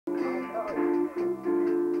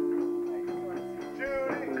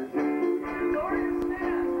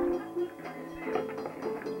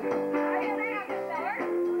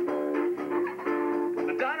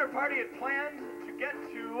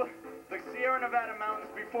Nevada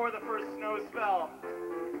mountains before the first snows fell.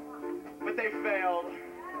 But they failed.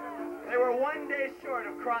 They were one day short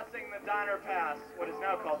of crossing the Donner Pass, what is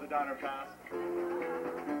now called the Donner Pass.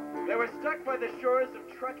 They were stuck by the shores of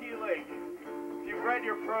Truckee Lake. If you've read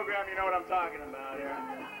your program, you know what I'm talking about here.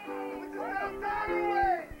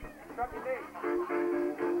 Truckee Lake.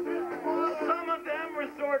 Some of them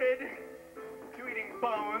resorted to eating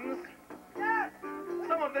bones.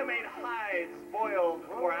 Some of them ate hides boiled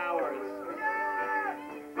for hours.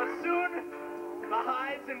 But soon, the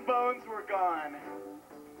hides and bones were gone.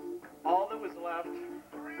 All that was left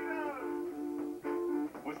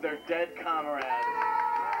was their dead comrades.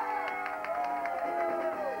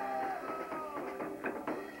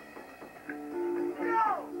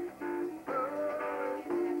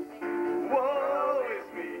 Woe is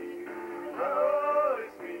me,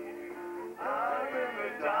 I'm in the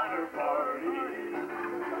Donner Party.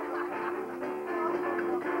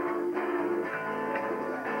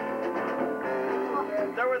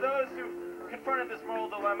 There were those who confronted this moral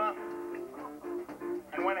dilemma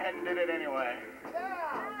and went ahead and did it anyway.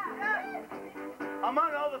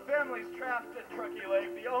 Among all the families trapped at Truckee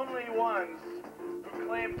Lake, the only ones who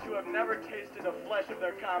claimed to have never tasted the flesh of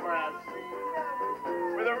their comrades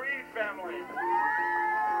were the Reed family.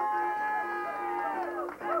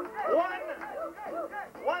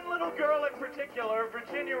 One little girl in particular,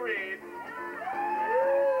 Virginia Reed,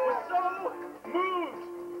 was so moved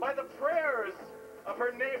by the prayers of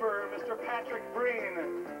her neighbor, Mr. Patrick Breen,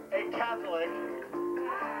 a Catholic,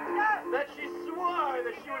 that she swore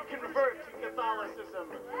that she would convert to Catholicism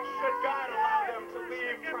should God allow them to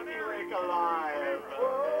leave Truckee Lake alive.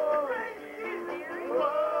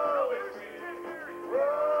 Woe is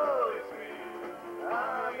me,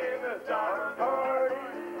 I'm in the Donner Party.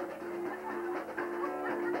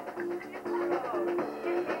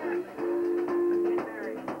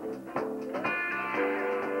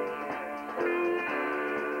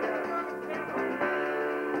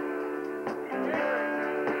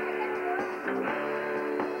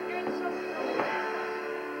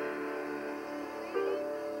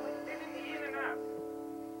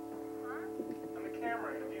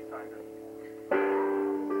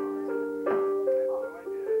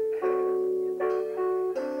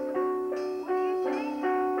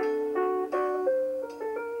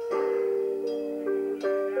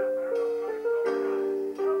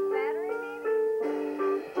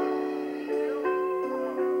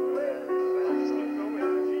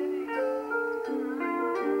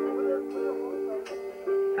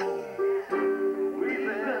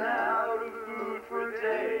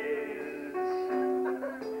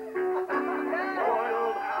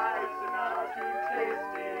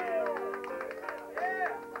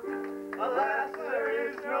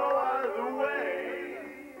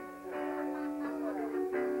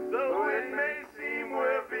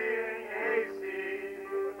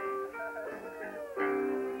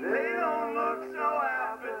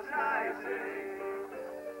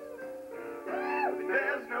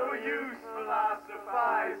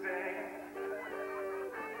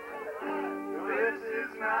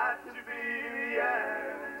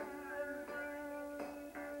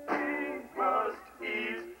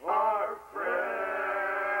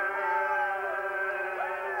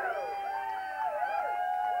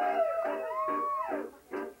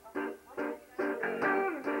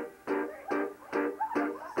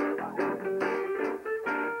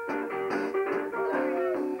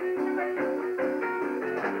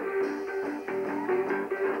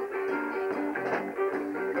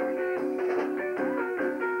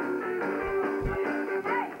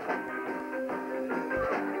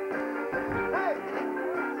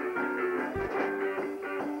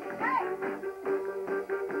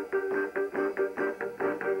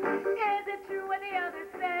 Is it true what the others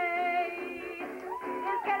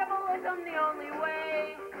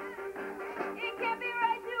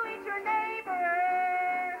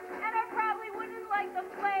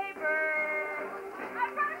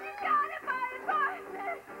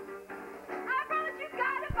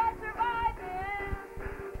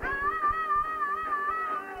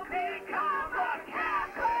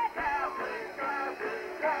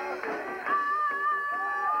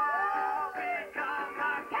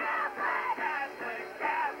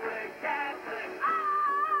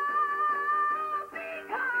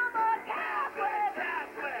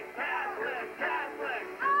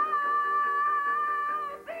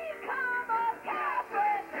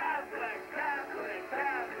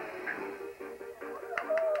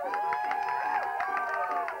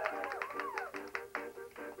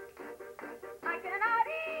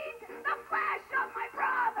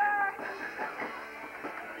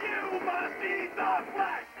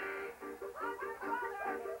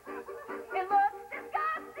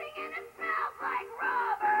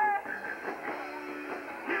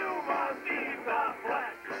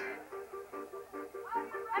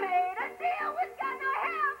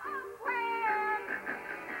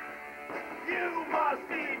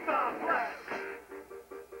must eat the flesh.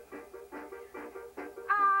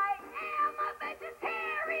 I am a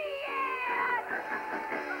vegetarian.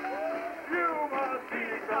 You must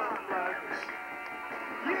eat the flesh.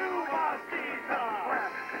 You must eat the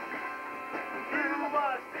flesh. You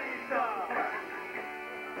must eat the flesh.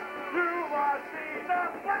 You must eat the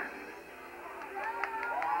flesh.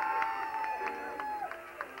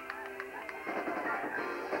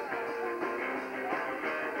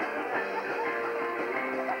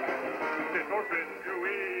 It's forbidden to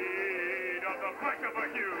eat of the flesh of a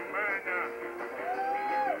human.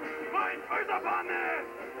 Find first upon this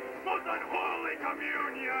most unholy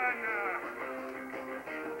communion.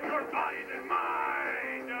 Your bodies and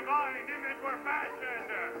mine, divine image were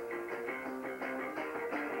fashioned,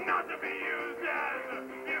 not to be used as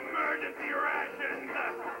emergency rations.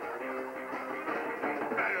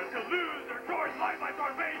 Better to lose or short life by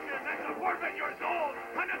starvation than to forfeit your soul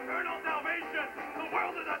an eternal salvation. The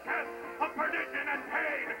world is a test of perdition and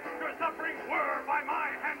pain. Your sufferings were by my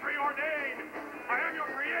hand preordained. I am your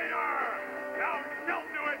creator. Thou shalt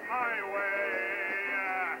do it my way.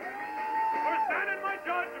 Or stand in my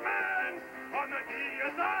judgment on the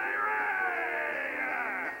dies irae.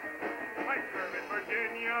 My servant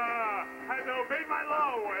Virginia has obeyed my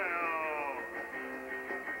law well.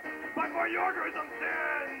 But for your gruesome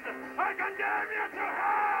sins, I condemn you to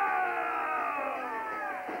hell!